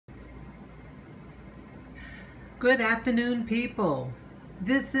Good afternoon, people.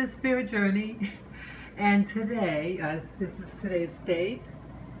 This is Spirit Journey, and today, this is today's date,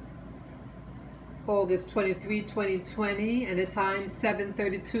 August 23, 2020, and the time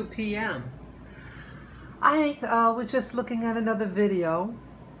 7:32 p.m. I was just looking at another video.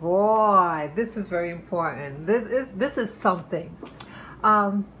 Boy, this is very important. This is something.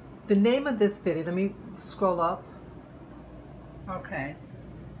 The name of this video, let me scroll up. Okay.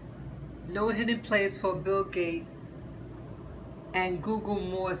 No hidden place for Bill Gates and Google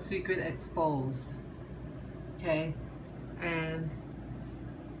more secret exposed. Okay, and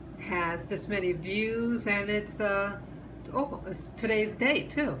has this many views, and it's it's today's date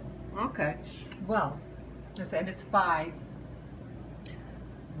too. Okay, well, and it's by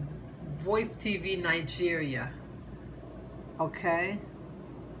Voice TV Nigeria. Okay,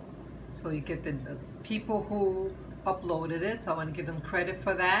 so you get the people who uploaded it, so I want to give them credit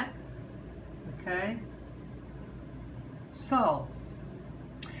for that. Okay, so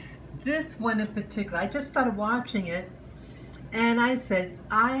this one in particular, I just started watching it and I said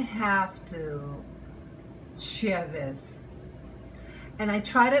I have to share this, and I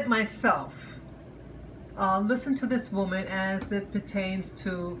tried it myself. Listen to this woman as it pertains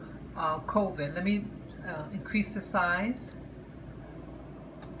to COVID. Let me increase the size,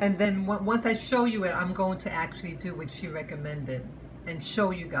 and then once I show you it, I'm going to actually do what she recommended and show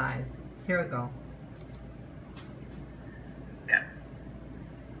you guys. Here we go. Yeah.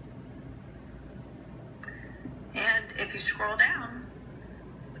 And if you scroll down,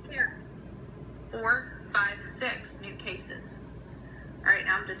 look here, 456 new cases. All right,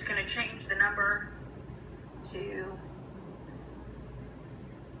 now I'm just going to change the number to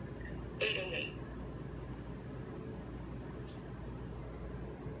 888.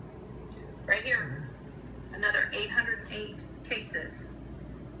 Right here, another 808 cases.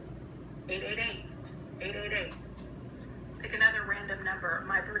 888, 888. Pick another random number.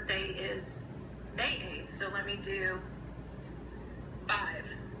 My birthday is May 8th, so let me do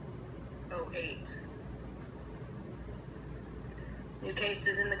 508. New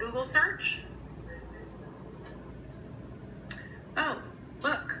cases in the Google search. Oh,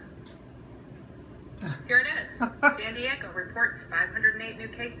 look. Here it is. San Diego reports 508 new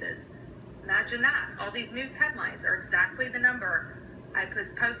cases. Imagine that. All these news headlines are exactly the number I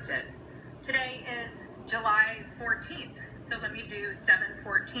posted. Today is July 14th, so let me do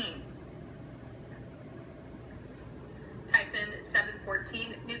 714. Type in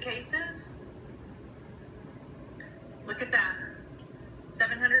 714 new cases. Look at that.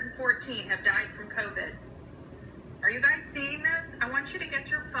 714 have died from COVID. Are you guys seeing this? I want you to get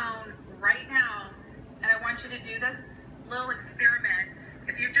your phone right now, and I want you to do this little experiment.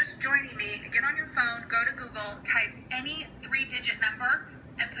 If you're just joining me, get on your phone, go to Google, type any 3-digit number,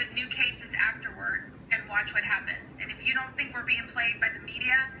 and put new cases afterwards and watch what happens. And if you don't think we're being played by the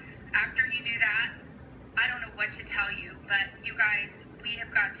media, after you do that, I don't know what to tell you, but you guys, we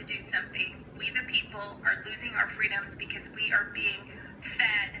have got to do something. We the people are losing our freedoms because we are being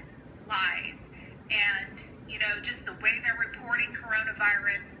fed lies. And, you know, just the way they're reporting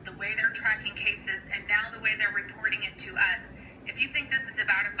coronavirus, the way they're tracking cases, and now the way they're reporting it to us. If you think this is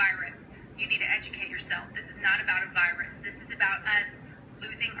about a virus, you need to educate yourself. This is not about a virus. This is about us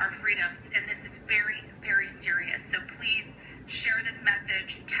losing our freedoms, and this is very, very serious. So please share this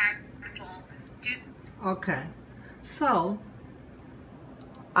message, tag people, Okay, so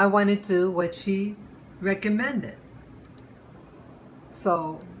I wanted to do what she recommended.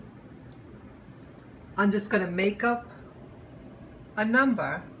 So I'm just going to make up a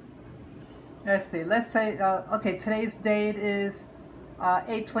number. Let's see, let's say, okay, today's date is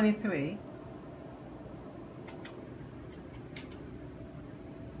 8/23.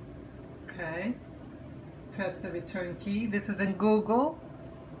 Okay, press the return key. This is in Google,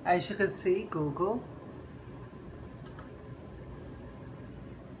 as you can see, Google.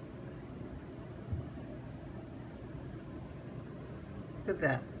 Look at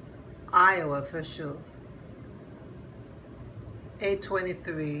that, Iowa officials,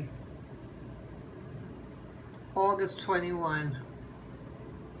 8/23, August 21,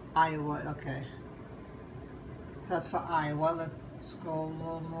 Iowa. Okay, so that's for Iowa. Let's scroll a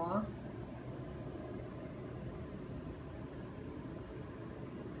little more.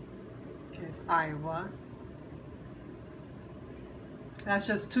 Okay, it's Iowa. That's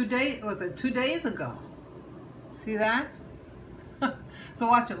just 2 days, was it 2 days ago? See that? So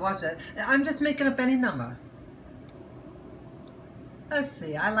watch it. I'm just making up any number. Let's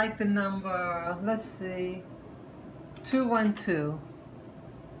see, I like the number, let's see, 212.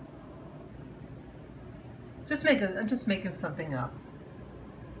 I'm just making something up.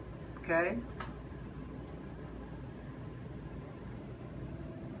 Okay?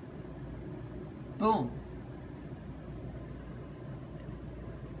 Boom.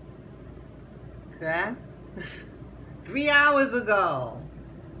 That 3 hours ago.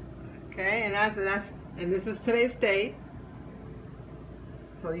 Okay, and and this is today's date.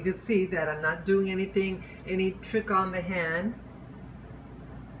 So you can see that I'm not doing anything, any trick on the hand.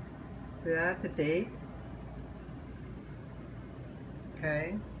 See that, the date.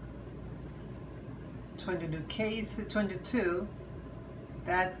 Okay. 22 case, 22.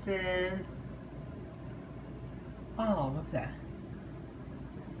 That's in, oh, what's that?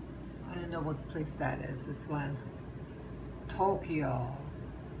 I don't know what place that is, this one. Tokyo.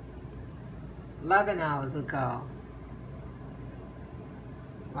 11 hours ago.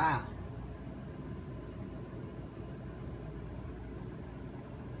 Wow.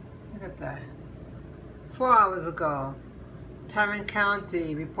 Look at that. 4 hours ago. Tarrant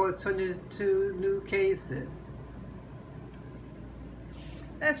County reports 22 new cases.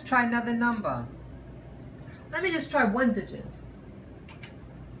 Let's try another number. Let me just try one digit.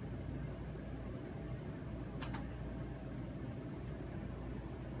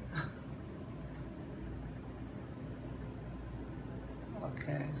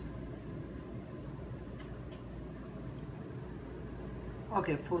 Okay.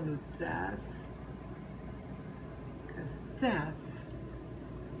 Okay, for new death. Because death.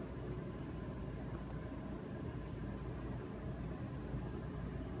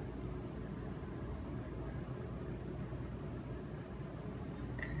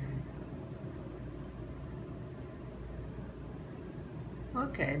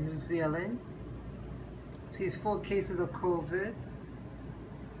 Okay, New Zealand sees 4 cases of COVID.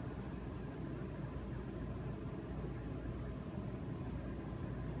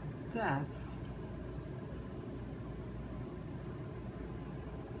 Death.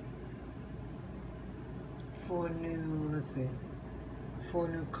 Four new, let's see, 4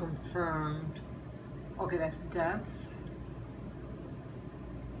 new confirmed. Okay, that's deaths.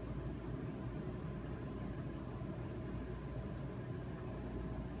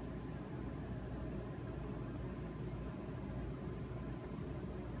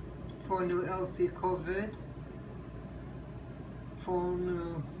 For new LC COVID, for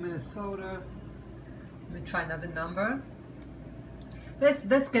new Minnesota. Let me try another number.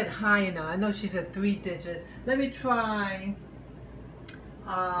 Let's get higher now. I know she's a 3-digit. Let me try.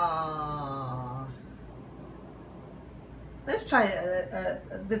 Let's try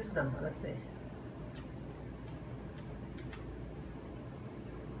this number. Let's see.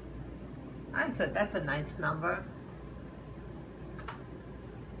 That's a nice number.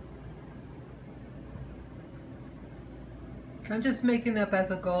 I'm just making up as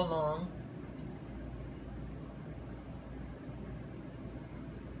I go along.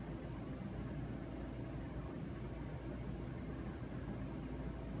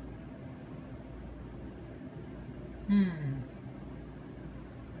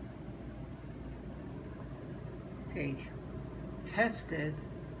 Okay. Tested.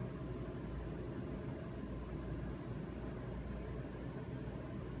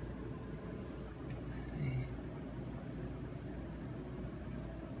 Let's see.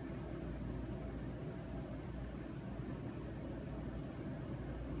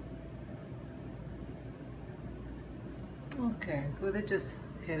 Okay, well, they just,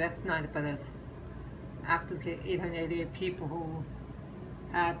 okay, that's 90, but that's after 888 people who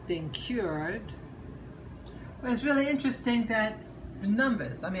have been cured. But it's really interesting that the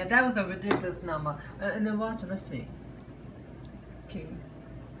numbers, I mean, that was a ridiculous number. And then watch it, let's see. Okay.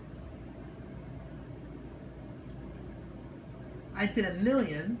 I did 1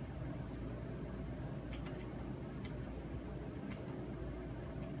 million.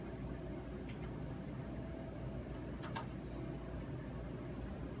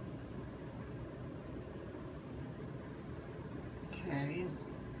 Okay.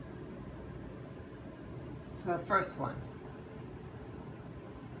 So the first one.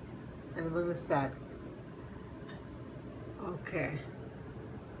 And when was that? Okay.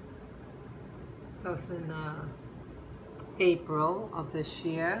 So it's in April of this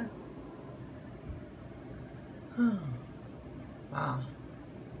year. Wow.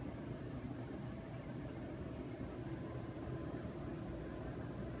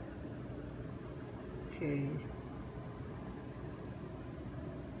 Okay.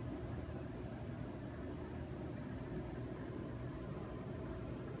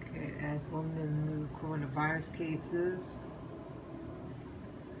 Okay, adds 1 million new coronavirus cases.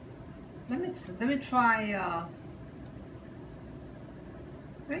 Let me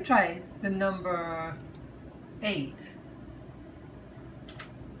try the number 8.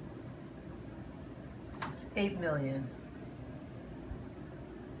 It's 8 million.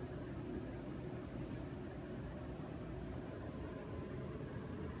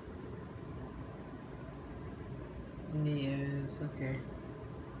 numbers, okay.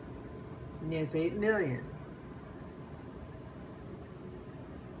 And there's 8 million.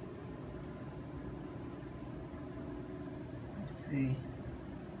 Let's see.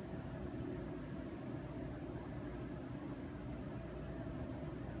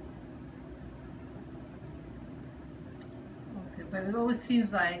 Okay, but it always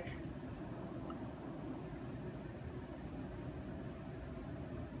seems like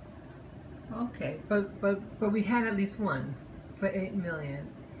okay, but we had at least one for 8 million.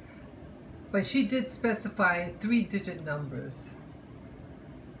 But she did specify 3-digit numbers.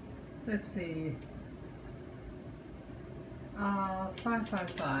 Let's see.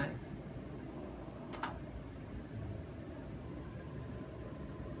 555.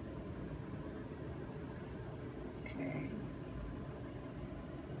 Okay.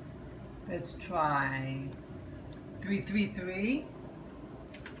 Let's try 333.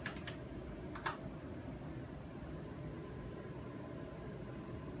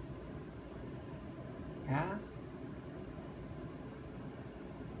 Yeah.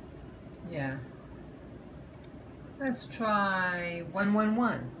 Yeah. Let's try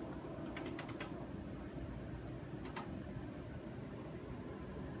 111.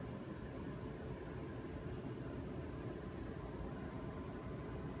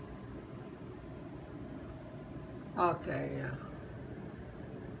 Okay, yeah.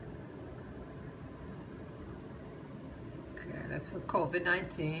 Okay, that's for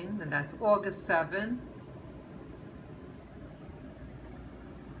COVID-19, and that's August 7.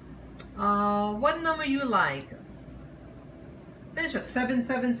 What number you like? There's your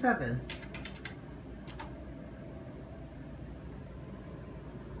 777.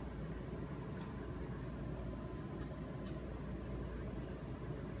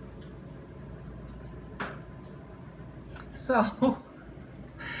 So,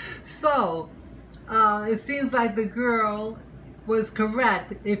 it seems like the girl was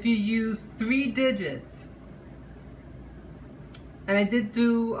correct if you use 3 digits. And I did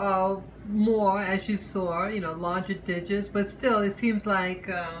do more, as you saw, you know, larger digits, but still it seems like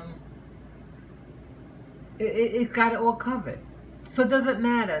it got it all covered. So it doesn't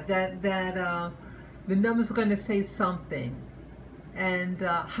matter that the numbers are going to say something. And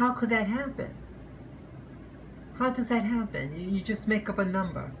how could that happen? How does that happen? You just make up a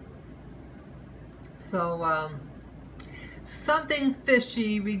number. So something's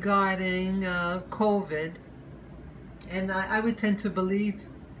fishy regarding COVID. And I would tend to believe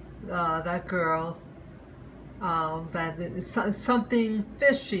that girl, that it's something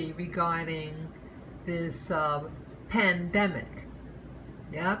fishy regarding this pandemic.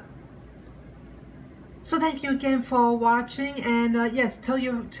 Yep. So thank you again for watching, and yes, tell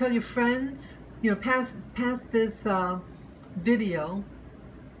your friends. You know, pass this video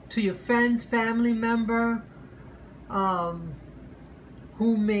to your friends, family member,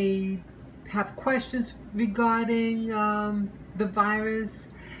 who may have questions regarding the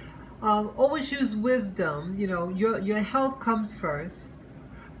virus. Always use wisdom. You know, your health comes first,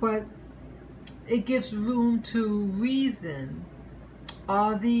 but it gives room to reason.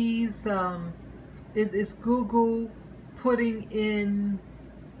 Are these is Google putting in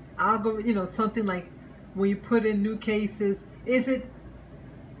algorithm? You know, something like when you put in new cases, is it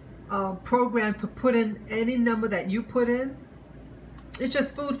programmed to put in any number that you put in? It's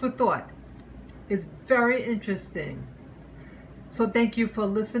just food for thought. It's very interesting. So thank you for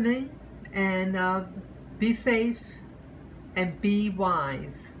listening, and be safe and be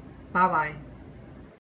wise. Bye-bye.